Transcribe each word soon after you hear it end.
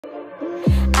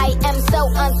I am so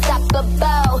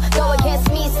unstoppable. Go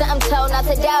against me, something told not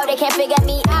to do. They can't figure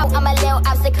me out, I'm a little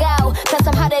obstacle. Plus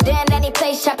I'm hotter than any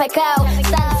place tropical.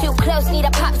 Sun too close, need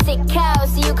a popsicle.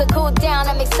 So you can cool down,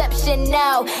 I'm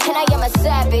exceptional. And I am a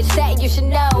savage, that you should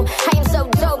know. I am so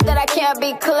dope that I can't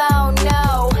be cloned,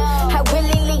 no. I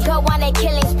willingly go on a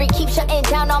killing spree, keep shutting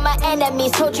down all my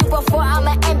enemies. Told you before I'm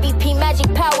an MVP,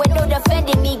 magic power, no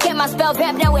defending me. Get my spell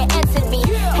rap, now it entered me.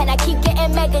 And I keep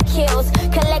getting mega kills,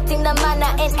 collecting the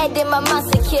mana and ending my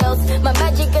monster kills. My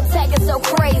magic attack is so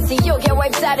crazy, you'll get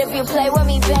wiped out if you play with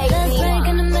me, baby. Let's break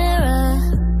in the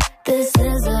mirror, this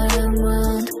is our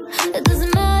world. It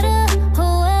doesn't matter,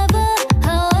 whoever,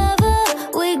 however,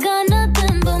 we got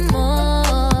nothing but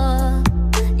more.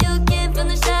 You came from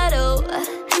the shadow,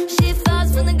 she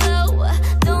falls from the glow.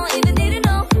 Don't even need to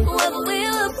know whoever we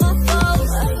were before.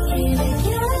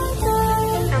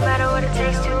 No matter what it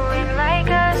takes to win like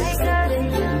us,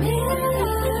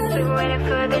 we've been waiting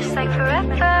for this like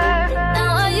forever.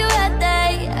 Now are you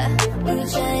ready? We'll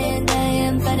try and die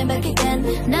and find it back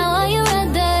again. Now are you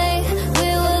ready? We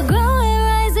will grow and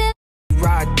rise it.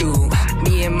 Ride through,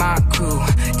 me and my crew,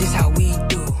 this how we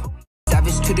do.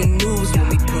 Savage to the news when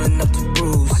we pulling up the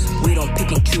bruise. We don't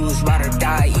pick and choose, ride or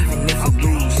die even if we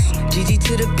lose. GG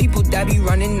to the people that be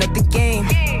running up the game.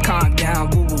 Calm down,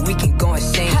 boo boo, we can go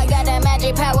insane. I got that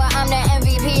magic power, I'm the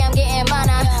MVP, I'm getting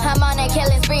mana. I'm on a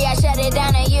killing spree, I shut it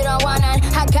down and you don't want none.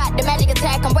 I got the magic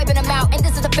attack, I'm wiping them out, and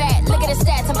this is the fact. Look at the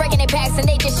stats, I'm breaking their backs and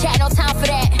they just chat, no time for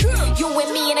that. You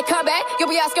and me in a combat, you'll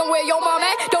be asking where your mom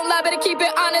at. Don't lie, better keep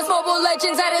it honest, Mobile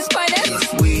Legends at its finest.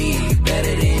 It's we,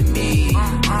 better than me.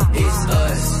 It's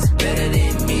us, better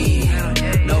than me.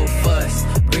 No fuss,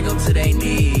 bring them to their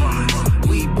knees.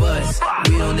 We bust,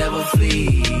 we don't ever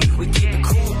flee. We keep it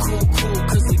cool, cool, cool,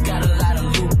 cause we got a lot of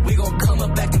loot. We gon' come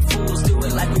up back and fools, do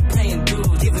it like we paying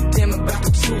dues. Give a damn about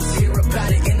the truth, hear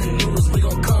about it in the news. We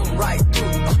gon' come right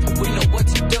through, we know what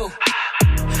to do.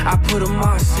 I put them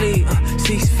on sleep,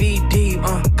 6 feet deep,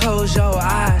 close your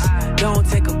eyes, don't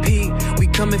take a peek. We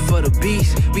coming for the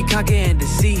beast, we conquer and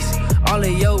deceased. All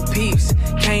of your peeps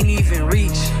can't even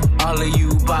reach. All of you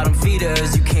bottom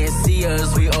feeders, you can't see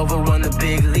us. We overrun the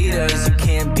big leaders. You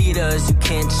can't beat us, you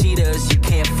can't cheat us, you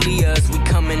can't flee us. We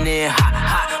coming in hot,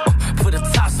 hot, for the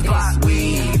top spot. It's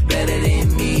we, better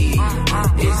than me.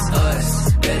 It's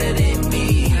us, better than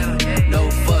me. No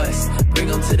fuss, bring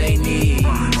them to their knees.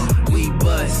 We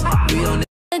bust, we don't.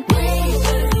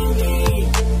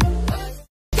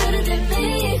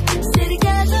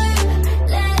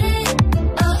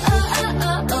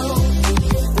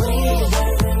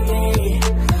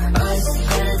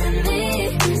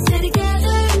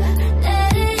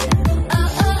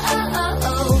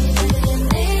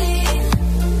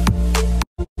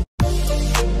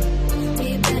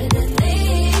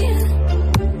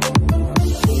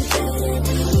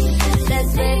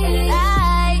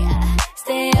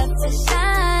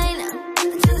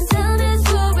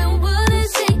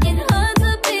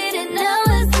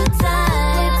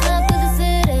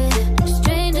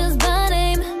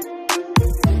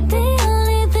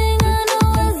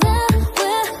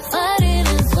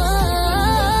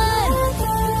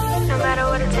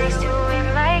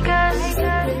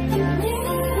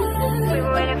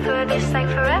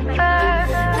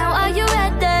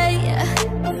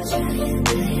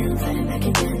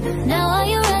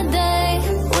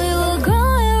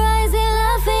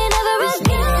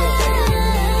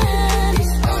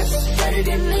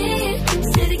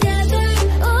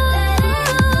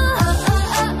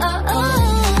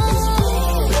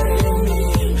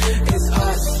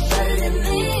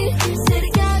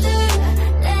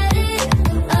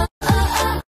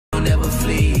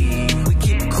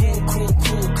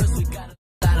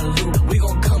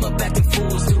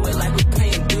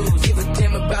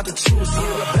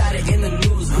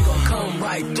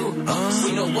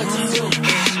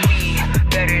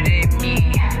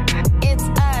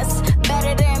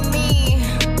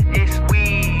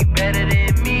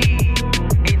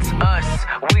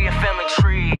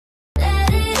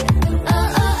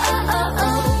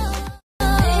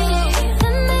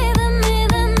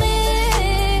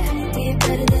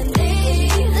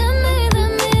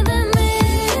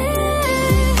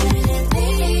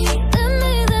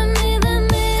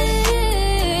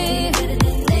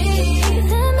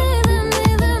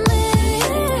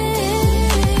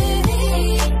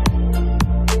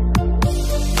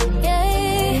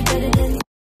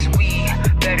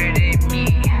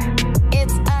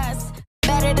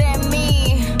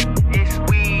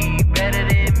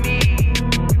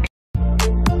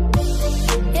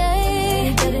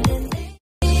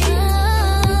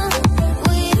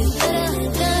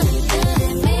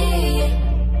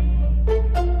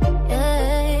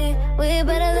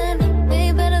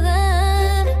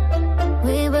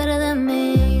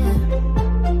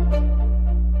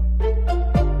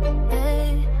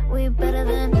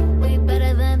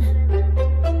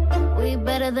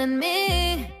 better than me.